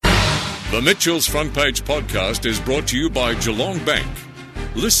The Mitchell's Front Page podcast is brought to you by Geelong Bank.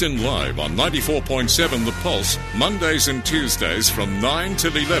 Listen live on 94.7 The Pulse, Mondays and Tuesdays from 9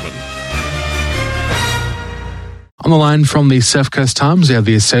 till 11. On the line from the Surf Coast Times, we have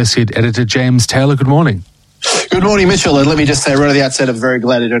the Associate Editor, James Taylor. Good morning. Good morning, Mitchell. And let me just say right at the outset, I'm very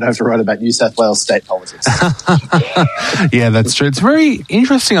glad I don't have to write about New South Wales state politics. Yeah, that's true. It's very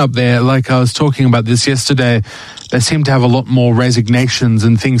interesting up there. Like I was talking about this yesterday, they seem to have a lot more resignations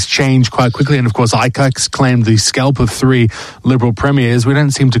and things change quite quickly. And of course, ICAC's claimed the scalp of 3 Liberal premiers. We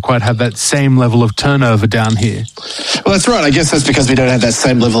don't seem to quite have that same level of turnover down here. Well, that's right. I guess that's because we don't have that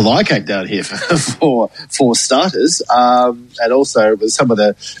same level of ICAC down here for starters. And also with some of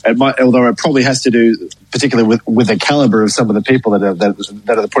although it probably has to do particularly with the calibre of some of the people that are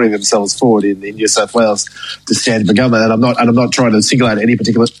putting themselves forward in New South Wales to stand for government. And I'm not trying to single out any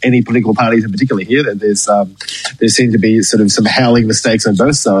political parties in particular here. That there seem to be sort of some howling mistakes on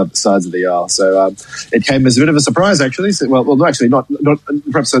both sides of the aisle. So it came as a bit of a surprise, actually. So, well, actually, not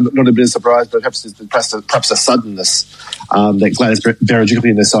perhaps not a bit of a surprise, but perhaps a suddenness that Gladys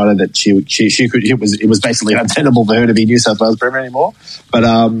Berejiklian decided that she could. It was basically untenable for her to be New South Wales Premier anymore. But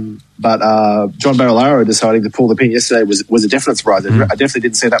John Barilaro deciding to pull the pin yesterday was a definite surprise. I definitely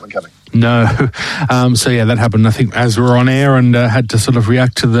didn't see that one coming. No. So, yeah, that happened, I think, as we were on air and had to sort of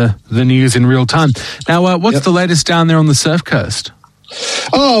react to the news in real time. Now, what's the latest down there on the Surf Coast?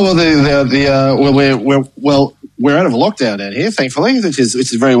 Oh, well, we're out of lockdown down here, thankfully, which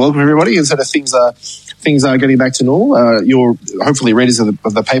is very welcome for everybody. And sort of things are getting back to normal. Your hopefully readers of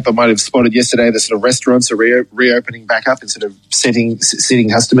the paper might have spotted yesterday the sort of restaurants are reopening back up and sort of seating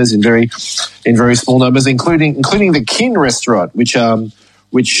customers in very small numbers, including the Kin restaurant, which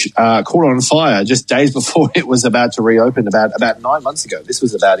caught on fire just days before it was about to reopen about 9 months ago. This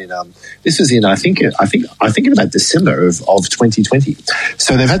was in I think in about December of 2020.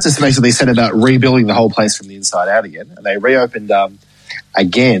 So they've had to basically set about rebuilding the whole place from the inside out again, and they reopened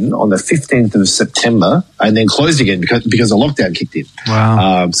again on the 15th of September, and then closed again because the lockdown kicked in.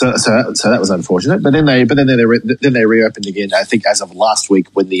 Wow. So that was unfortunate. But then they reopened again. I think as of last week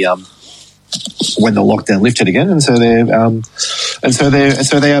when the lockdown lifted again, and so they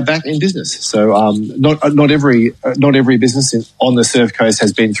are back in business. So not every business on the Surf Coast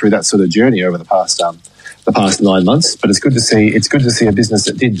has been through that sort of journey over the past 9 months. But it's good to see a business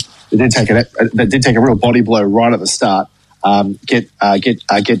that did take a real body blow right at the start. Get back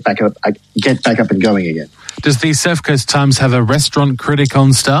up and going again. Does the Surf Coast Times have a restaurant critic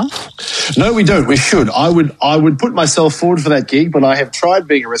on staff? No, we don't. We should. I would put myself forward for that gig, but I have tried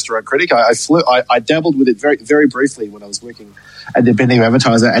being a restaurant critic. I dabbled with it very, very briefly when I was working at the Bendigo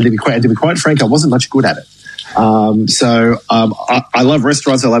Advertiser, and to be quite frank, I wasn't much good at it. I love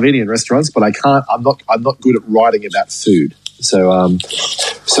restaurants. I love eating in restaurants, but I'm not good at writing about food. So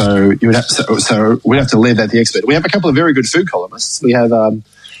we'd have to leave that to the expert. We have a couple of very good food columnists. We have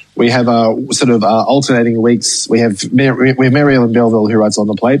sort of alternating weeks. We have Mary Ellen Belville who writes On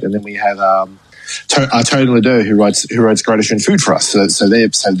the Plate, and then we have Tony Ledoux who writes Great Australian Food for us. So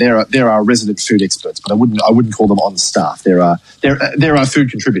they're our resident food experts, but I wouldn't call them on staff. There are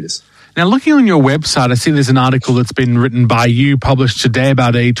food contributors. Now, looking on your website, I see there's an article that's been written by you, published today,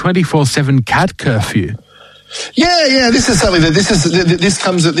 about a 24/7 cat curfew. Yeah. This is something that this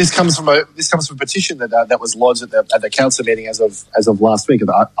comes from a petition that was lodged at the council meeting as of last week.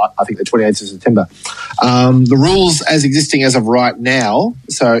 I think the 28th of September. The rules as existing as of right now.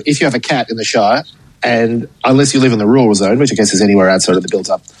 So if you have a cat in the Shire, and unless you live in the rural zone, which I guess is anywhere outside of the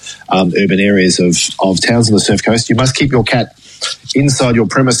built-up urban areas of towns on the Surf Coast, you must keep your cat inside your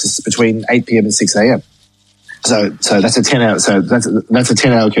premises between 8 p.m. and 6 a.m. So that's a 10-hour. So that's a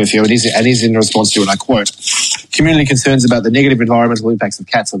 10-hour curfew. It is in response to, and I quote, community concerns about the negative environmental impacts of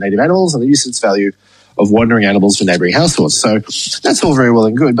cats on native animals and the nuisance value of wandering animals for neighbouring households. So that's all very well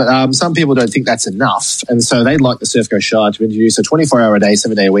and good, but some people don't think that's enough, and so they'd like the Surf Coast Shire to introduce a 24-hour a day,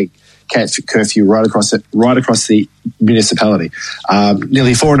 7-day a week cat curfew right across the municipality.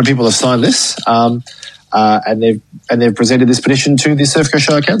 Nearly 400 people have signed this. And they've presented this petition to the Surf Coast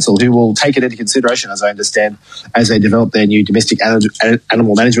Shire Council, who will take it into consideration, as I understand, as they develop their new domestic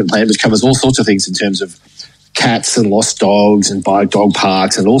animal management plan, which covers all sorts of things in terms of cats and lost dogs and dog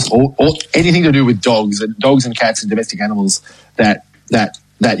parks and all anything to do with dogs and cats and domestic animals that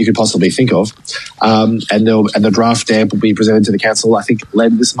you could possibly think of. And the draft stamp will be presented to the council, I think,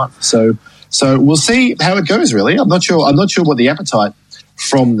 later this month. So we'll see how it goes. Really, I'm not sure what the appetite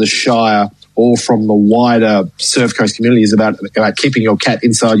from the Shire or from the wider Surf Coast community is about keeping your cat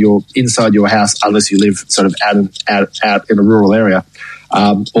inside your house, unless you live sort of out in a rural area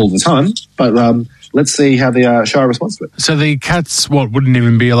all the time. But let's see how the Shire responds to it. So the cats, wouldn't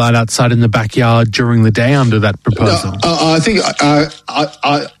even be allowed outside in the backyard during the day under that proposal?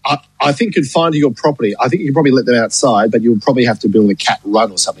 I think confined to your property. I think you could probably let them outside, but you'll probably have to build a cat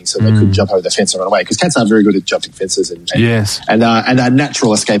run or something so they could jump over the fence and run away. Because cats are very good at jumping fences and are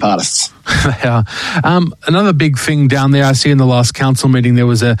natural escape artists. They are. Another big thing down there, I see in the last council meeting, there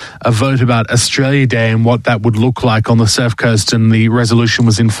was a vote about Australia Day and what that would look like on the Surf Coast, and the resolution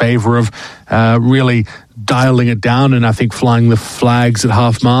was in favour of really dialling it down and I think flying the flags at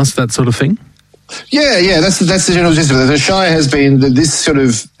half-mast, that sort of thing. Yeah, that's the general gist of it. The Shire has been this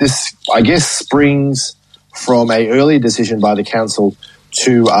I guess springs from a earlier decision by the council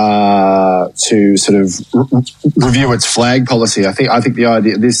to sort of review its flag policy. I think the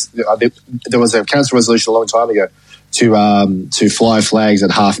idea there was a council resolution a long time ago to fly flags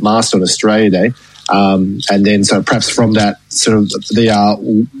at half mast on Australia Day, and then so perhaps from that sort of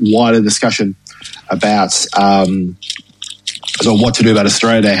the wider discussion about what to do about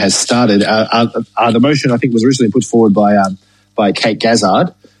Australia Day has started. The motion, I think, was originally put forward by Kate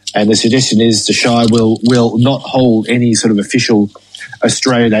Gazzard, and the suggestion is the Shire will not hold any sort of official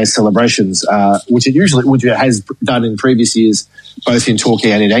Australia Day celebrations, which it has done in previous years, both in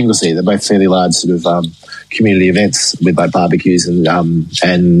Torquay and in Anglesey. They're both fairly large sort of community events with like barbecues and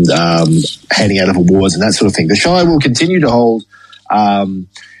handing out of awards and that sort of thing. The Shire will continue to hold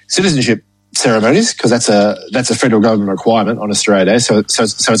citizenship ceremonies because that's a federal government requirement on Australia Day. So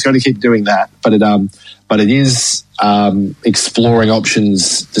it's going to keep doing that, but it is exploring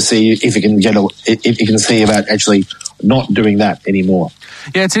options to see if it can see about actually not doing that anymore.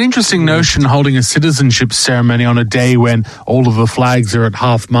 Yeah, it's an interesting notion, holding a citizenship ceremony on a day when all of the flags are at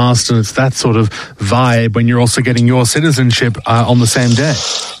half-mast, and it's that sort of vibe when you're also getting your citizenship on the same day.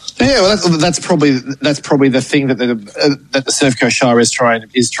 Yeah, well, that's probably the thing that the Surf Coast Shire is trying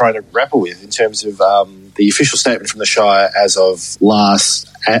to grapple with in terms of the official statement from the Shire as of last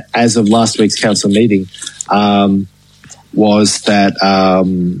week's council meeting was that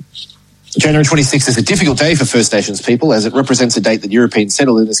January 26th is a difficult day for First Nations people as it represents a date that Europeans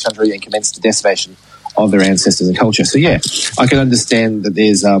settled in this country and commenced the decimation of their ancestors and culture. So yeah, I can understand that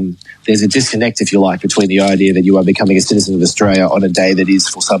there's a disconnect, if you like, between the idea that you are becoming a citizen of Australia on a day that is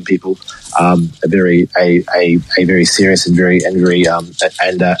for some people a very serious and a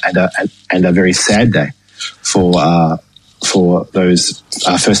very sad day for those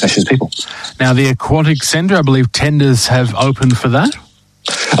First Nations people. Now the Aquatic Centre, I believe tenders have opened for that.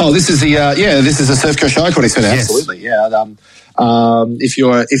 Oh, this is the Surf Coast Shire Aquatic Centre. Yes. Absolutely, yeah. If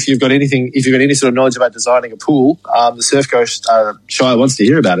you've got any sort of knowledge about designing a pool, the Surf Coast Shire wants to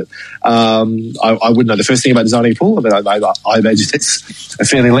hear about it. I wouldn't know the first thing about designing a pool, but I imagine it's a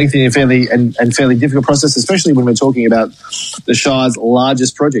fairly lengthy and fairly difficult process, especially when we're talking about the Shire's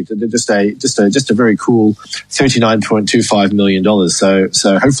largest project. Just a very cool $39.25 million. So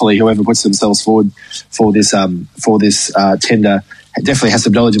hopefully whoever puts themselves forward for this tender definitely has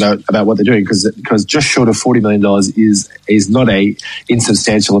some knowledge about what they're doing, because just short of $40 million is not a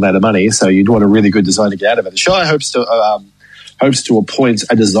insubstantial amount of money. So you'd want a really good design to get out of it. The Shire hopes to appoint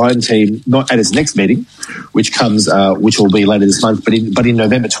a design team, not at its next meeting, which will be later this month, but in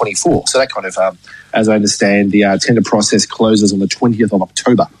November 24. So that kind of, as I understand, the tender process closes on the 20th of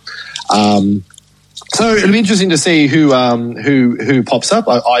October. So it'll be interesting to see who pops up.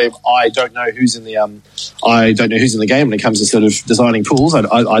 I don't know who's in the game when it comes to sort of designing pools. I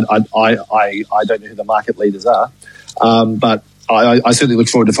don't know who the market leaders are, but I certainly look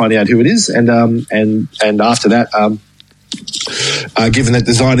forward to finding out who it is. And after that, given that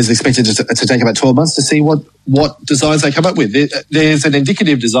design is expected to take about 12 months to see what designs they come up with. There's an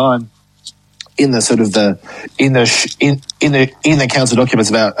indicative design in the sort of in the council documents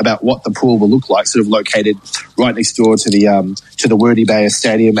about what the pool will look like, sort of located right next door to the Wordy Bay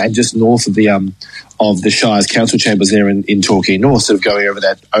Stadium and just north of the Shire's council chambers there in Torquay North, sort of going over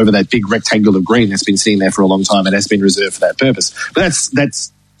that big rectangle of green that's been sitting there for a long time and has been reserved for that purpose. But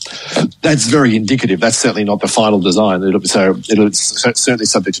that's very indicative. That's certainly not the final design. It's certainly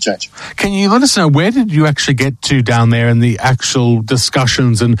subject to change. Can you let us know, where did you actually get to down there in the actual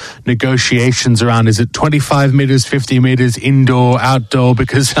discussions and negotiations around? Is it 25 metres, 50 metres, indoor, outdoor?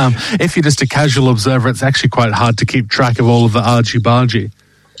 Because if you're just a casual observer, it's actually quite hard to keep track of all of the argy-bargy.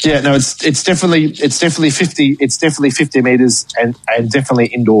 Yeah, no, it's definitely 50. It's definitely 50 metres and definitely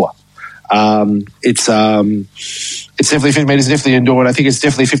indoor. It's definitely 50 metres, definitely indoor, and I think it's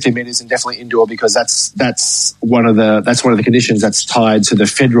definitely 50 metres and definitely indoor because that's one of the conditions that's tied to the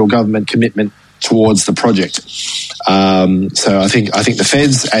federal government commitment towards the project. So I think the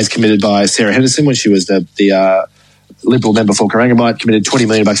feds, as committed by Sarah Henderson when she was the Liberal member for Corangamite, committed $20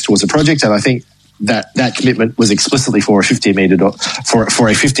 million towards the project, and I think that commitment was explicitly for a $15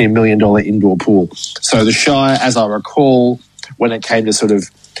 million indoor pool. So the Shire, as I recall, when it came to sort of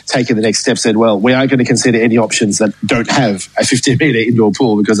taking the next step, said, well, we aren't going to consider any options that don't have a 15-metre indoor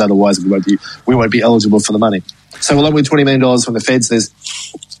pool, because otherwise we won't be eligible for the money. So along with $20 million from the feds, there's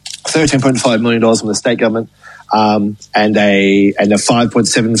 $13.5 million from the state government, and a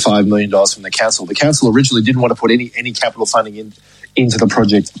 $5.75 million from the council. The council originally didn't want to put any capital funding into the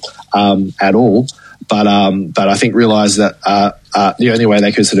project at all, but I think realised that the only way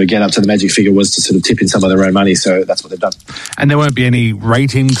they could sort of get up to the magic figure was to sort of tip in some of their own money. So that's what they've done. And there won't be any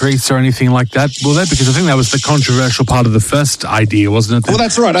rate increase or anything like that, will there? Because I think that was the controversial part of the first idea, wasn't it? Well,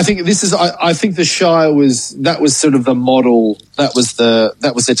 that's right. I think I think the Shire was sort of the model. That was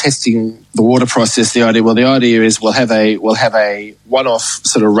the testing the water process. The idea is we'll have a one-off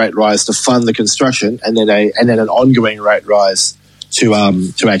sort of rate rise to fund the construction, and then an ongoing rate rise to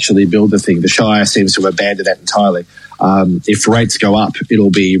actually build the thing. The Shire seems to have abandoned that entirely. If rates go up, it'll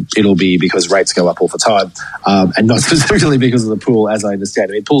be because rates go up all the time, and not specifically because of the pool, as I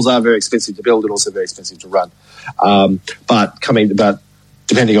understand it. I mean, pools are very expensive to build and also very expensive to run. But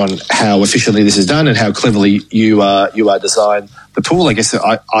depending on how efficiently this is done and how cleverly you are design the pool, I guess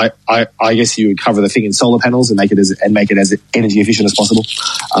I guess you would cover the thing in solar panels and make it as energy efficient as possible.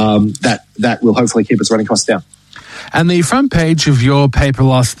 That will hopefully keep its running costs down. And the front page of your paper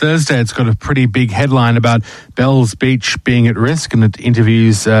last Thursday, it's got a pretty big headline about Bells Beach being at risk, and it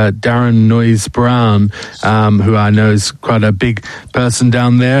interviews Darren Noyes-Brown, who I know is quite a big person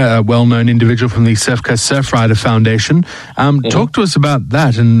down there, a well-known individual from the Surf Coast Surfrider Foundation. Talk to us about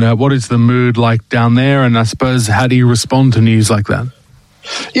that, and what is the mood like down there, and I suppose how do you respond to news like that?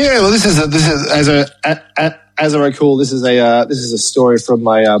 Yeah, well, this is as I recall, this is a story from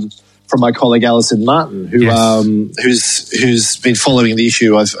my colleague Alison Martin, who's been following the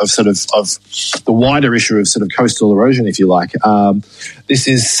issue of the wider issue of sort of coastal erosion, if you like. This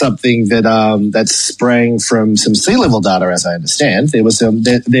is something that sprang from some sea level data, as I understand. There was I'm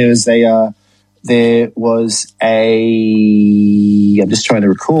just trying to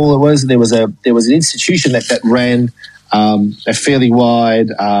recall. There was an institution that ran a fairly wide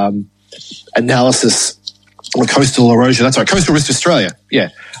analysis of coastal erosion. That's right, Coastal Risk Australia. Yeah.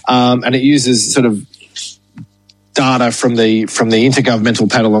 And it uses sort of data from the Intergovernmental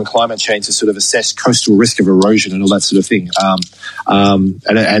Panel on Climate Change to sort of assess coastal risk of erosion and all that sort of thing.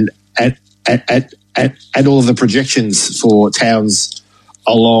 And all of the projections for towns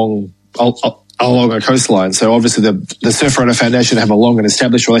along a coastline. So obviously the Surfrider Foundation have a long and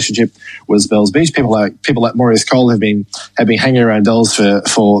established relationship with Bells Beach. People like Maurice Cole have been hanging around Bells for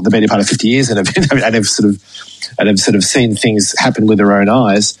the better part of 50 years and have sort of seen things happen with their own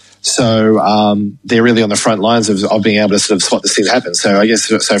eyes. So they're really on the front lines of being able to sort of spot this thing happen. So I guess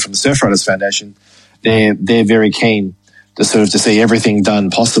from the Surfriders Foundation, they're very keen to see everything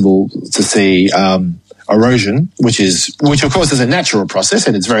done possible to see erosion, which of course is a natural process,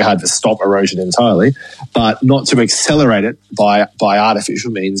 and it's very hard to stop erosion entirely, but not to accelerate it by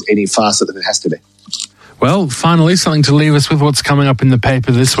artificial means any faster than it has to be. Well, finally, something to leave us with. What's coming up in the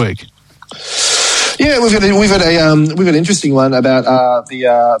paper this week? Yeah, we've got an interesting one about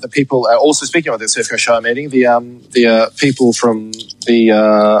the people. Also speaking about the Surf Coast Shire meeting, the people from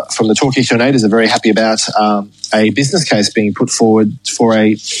the Torquay Tornadoes are very happy about a business case being put forward for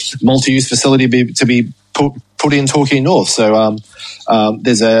a multi-use facility to be put in Torquay North. So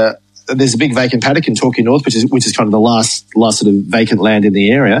there's a big vacant paddock in Torquay North, which is kind of the last sort of vacant land in the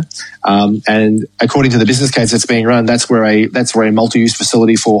area. And according to the business case that's being run, that's where a multi-use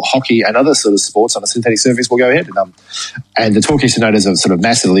facility for hockey and other sort of sports on a synthetic surface will go ahead. And the Torquay Tornadoes are sort of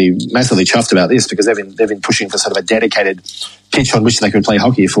massively chuffed about this, because they've been pushing for sort of a dedicated pitch on which they could play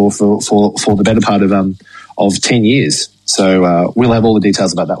hockey for the better part of 10 years. So we'll have all the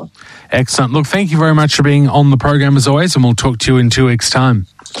details about that one. Excellent. Look, thank you very much for being on the program as always, and we'll talk to you in 2 weeks' time.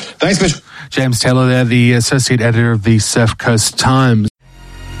 Thanks, Mitch. James Taylor there, the Associate Editor of the Surf Coast Times.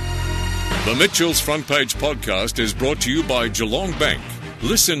 The Mitchell's Front Page podcast is brought to you by Geelong Bank.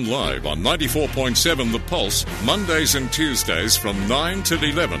 Listen live on 94.7 The Pulse, Mondays and Tuesdays from 9 till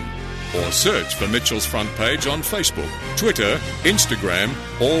 11. Or search for Mitchell's Front Page on Facebook, Twitter, Instagram,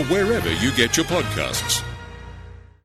 or wherever you get your podcasts.